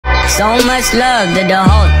So much love that the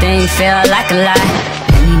whole thing felt like a lie.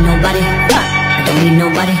 Don't need nobody, I don't need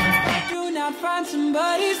nobody. Do not find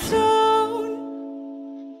somebody soon.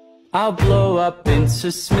 I'll blow up into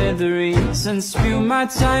smithereens and spew my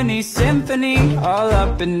tiny symphony all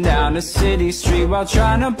up and down a city street while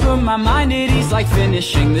trying to put my mind at ease. Like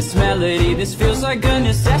finishing this melody, this feels like a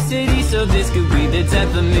necessity. So this could be the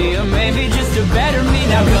death of me, or maybe just a better me.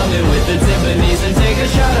 Now come in with the Tiffany's and take a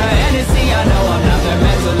shot of Hennessy. I know I'm not there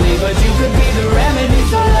mentally, but you could be the remedy.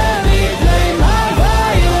 So let me play my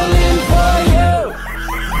violin for you.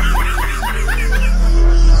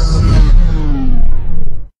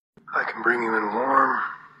 I can bring you in warm,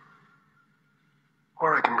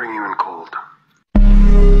 or I can bring you in cold.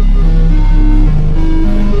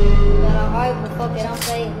 Fuck it, I'm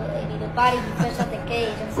saying, the body be fresh out the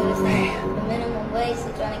cage. I'm so the minimum wage,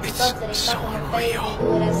 so trying to keep up to they fuck in my face. They do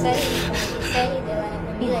what I say, they line up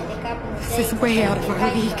for me like they cop in the day. This is way out of our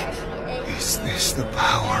league. Is this the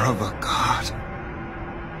power of a god?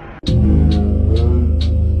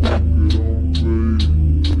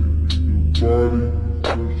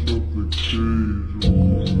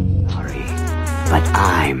 Sorry, but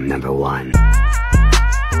I'm number one.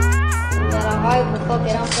 Fuck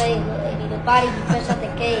it, I'm saying, the body be fresh out the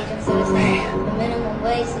cage. I'm so the minimum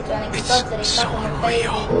wage, so trying to keep up to they fuck in my face. They do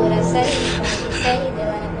what I say, they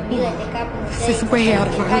line up for me like they cop in the day. This is way out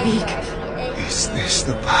of our league. Is this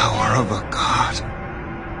the power of a god?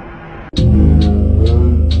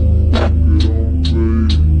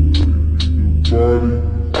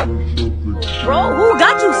 Bro, who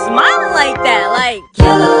got you smiling like that? Like,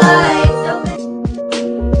 kill the light.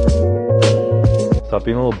 Stop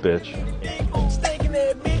being a little bitch.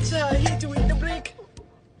 Hit you with the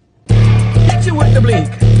blink.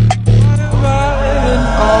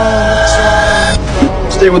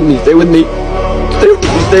 Stay with me, stay with me.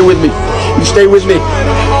 Stay with me. You stay with me.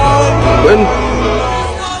 When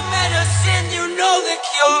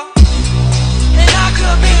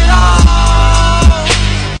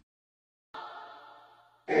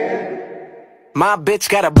my bitch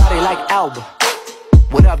got a body like Alba.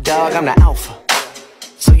 What up, dog? I'm the alpha.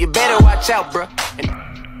 So you better watch out, bruh.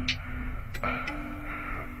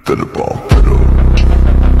 Fiddle ball, fiddle.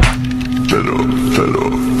 Fiddle,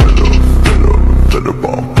 fiddle, fiddle, fiddle, fiddle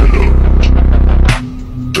ball, fiddle.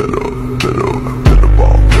 Fiddle, fiddle, fiddle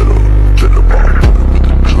ball, fiddle. Fiddle ball, fiddle with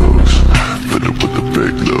the drugs. Fiddle with the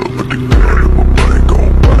big love, with the gun in my brain,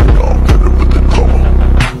 gon' bang on. Fiddle with the drama,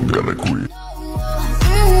 gotta quit.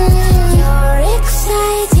 You're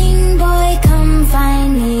exciting, boy, come find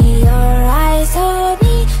me. Your eyes hold me.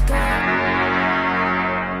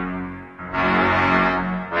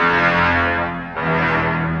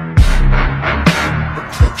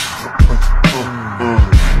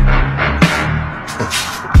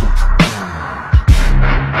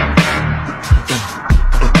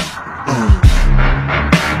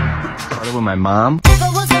 With my mom.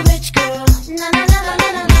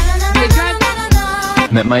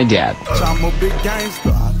 Met my dad. I'm a big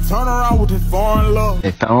gangster. I turn around with his foreign love.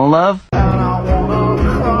 They fell in love.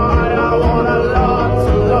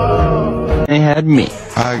 They had me.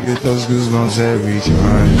 I get those goosebumps every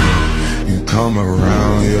time you come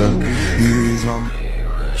around, yeah. You ease my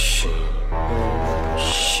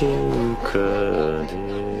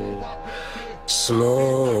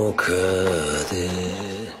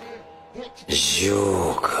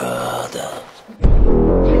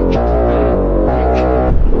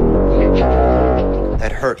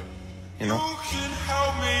that hurt, you know?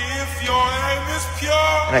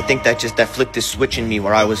 And I think that flipped this switch in me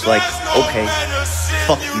where I was like, okay,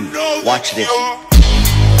 fuck you, watch this.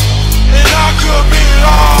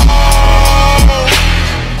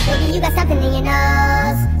 Baby, you got something in your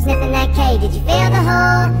nose. Sniffing that K, did you feel the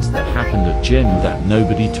hole? That happened at gym that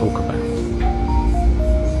nobody talk about.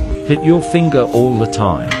 Hit your finger all the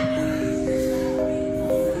time.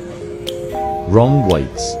 Wrong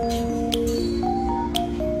weights.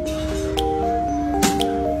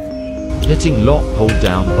 Hitting lock hold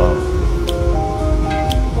down bar.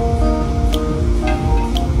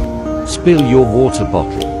 Spill your water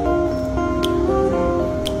bottle.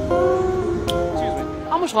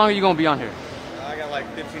 How much longer are you gonna be on here? I got like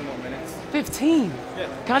 15 more minutes. 15? Yeah.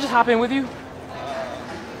 Can I just hop in with you?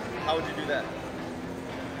 How would you do that?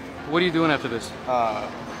 What are you doing after this?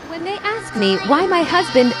 When they ask me why my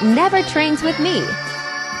husband never trains with me,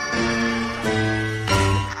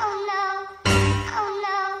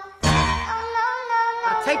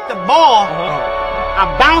 I take the ball,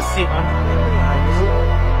 I bounce it,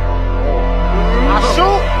 I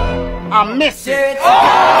shoot, I miss it.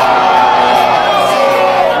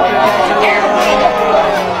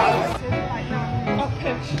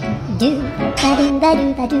 Do ba do ba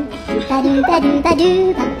do ba do ba do ba do ba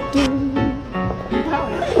do ba do.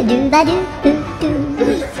 Do ba do do do.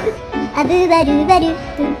 A do ba do ba do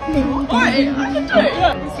do do.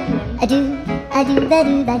 A do ba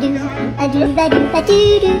do ba do. A do ba do ba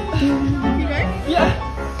do do do.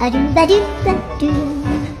 A do ba do ba do.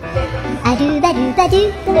 A do ba do ba do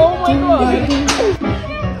ba do.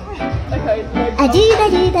 A do ba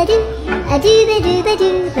do ba do. A do ba do ba do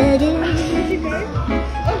ba do.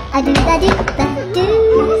 A do ba do ba do.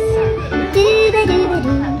 Do ba do ba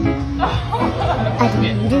do. A do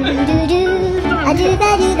do do do. A do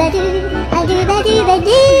ba do ba do. A do ba do ba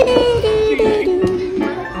do do do do.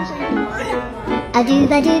 A do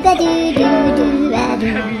ba do ba do do do a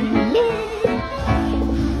do.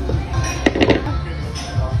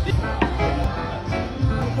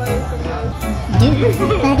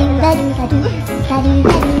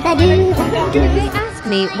 They ask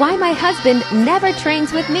me why my husband never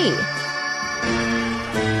trains with me.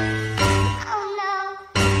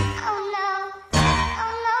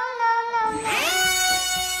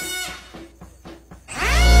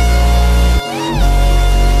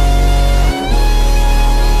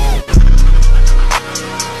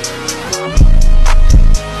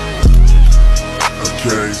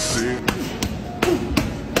 Okay, see.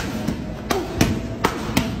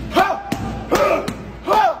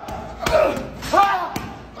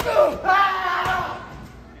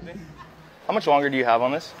 How much longer do you have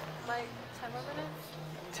on this? Like 10 more minutes.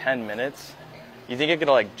 10 minutes? You think I could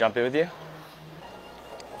like jump in with you?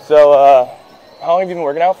 So, how long have you been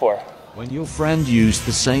working out for? When your friend used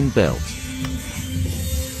the same belt.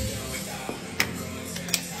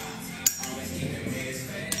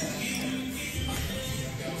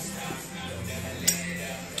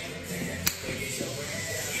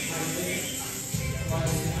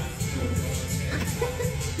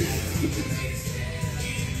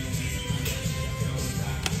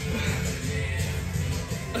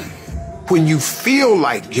 When you feel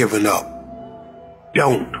like giving up,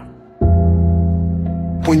 don't.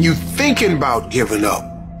 When you thinking about giving up,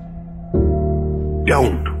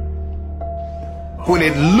 don't. When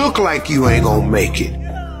it look like you ain't gonna make it,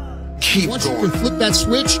 keep once going. you can flip that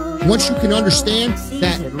switch, once you can understand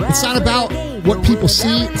that it's not about what people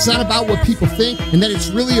see, it's not about what people think, and that it's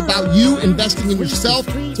really about you investing in yourself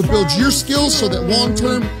to build your skills so that long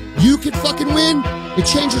term you can fucking win, it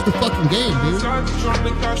changes the fucking game, dude.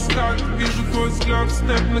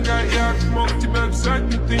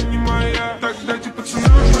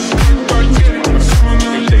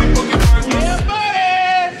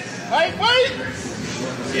 Hey, wait!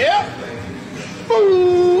 Yeah!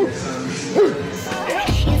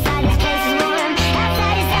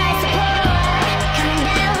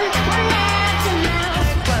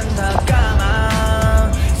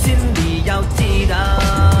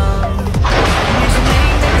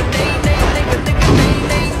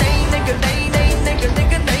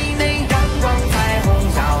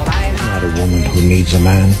 Not a woman who needs a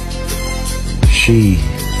man. She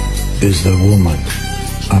is the woman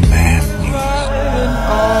a man needs.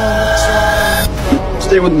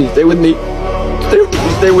 Stay with me, stay with me. Stay with me,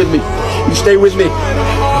 stay with me. You stay with me.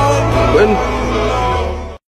 When